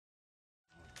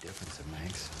difference it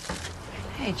makes.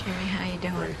 Hey, Jimmy, how you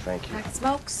doing? Great, thank you. Like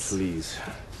smokes? Please.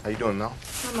 How you doing, Mel?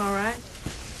 I'm all right.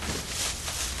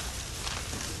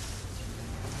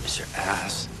 Is your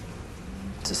ass?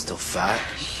 Is it still fat?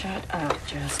 Shut up,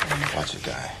 Justin. Watch it,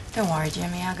 guy. Don't worry,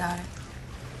 Jimmy, I got it.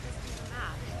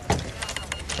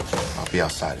 I'll be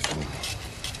outside if you need me.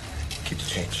 Keep the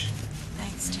change.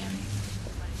 Thanks, Jimmy.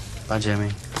 Bye,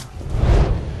 Jimmy.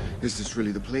 Is this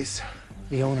really the place?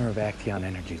 The owner of Action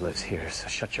Energy lives here, so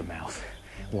shut your mouth.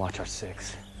 Watch our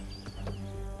six.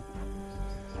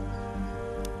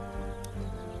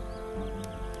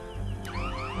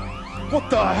 What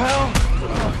the hell?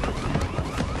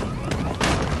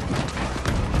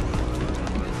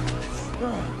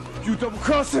 You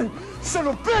double-crossing son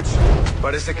of a bitch!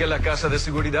 Parece que la casa de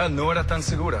seguridad no era tan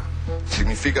segura.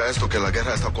 ¿Significa esto que la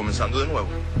guerra está comenzando de nuevo?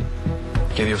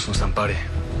 Que Dios nos ampare.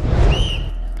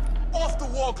 Off the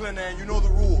wall, Glenanne. You know the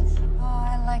rules. Oh,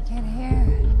 I like it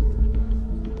here.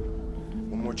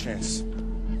 One more chance.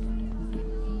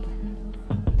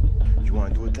 You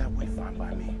want to do it that way? Fine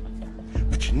by me.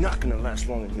 But you're not going to last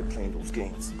long in here playing those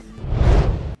games.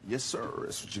 Yes, sir.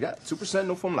 That's what you got. 2%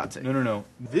 no foam latte. No.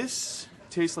 This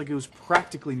tastes like it was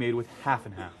practically made with half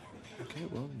and half. Okay,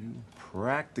 well, you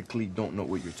practically don't know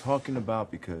what you're talking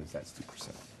about because that's 2%.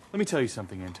 Let me tell you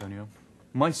something, Antonio.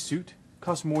 My suit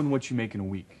costs more than what you make in a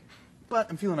week. But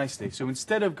I'm feeling nice today, so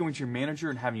instead of going to your manager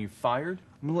and having you fired,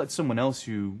 I'm gonna let someone else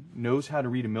who knows how to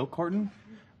read a milk carton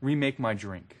remake my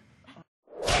drink.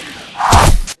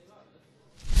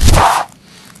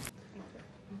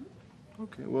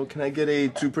 Okay, well, can I get a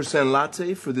 2%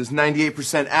 latte for this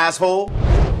 98% asshole?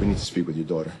 We need to speak with your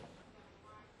daughter.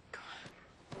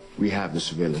 We have the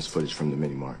surveillance footage from the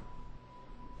mini-mart.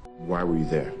 Why were you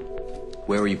there?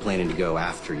 Where were you planning to go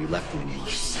after you left me?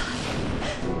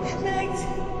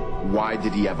 Why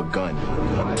did he have a gun?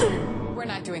 We're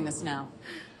not doing this now.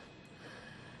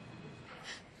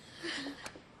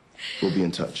 We'll be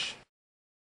in touch.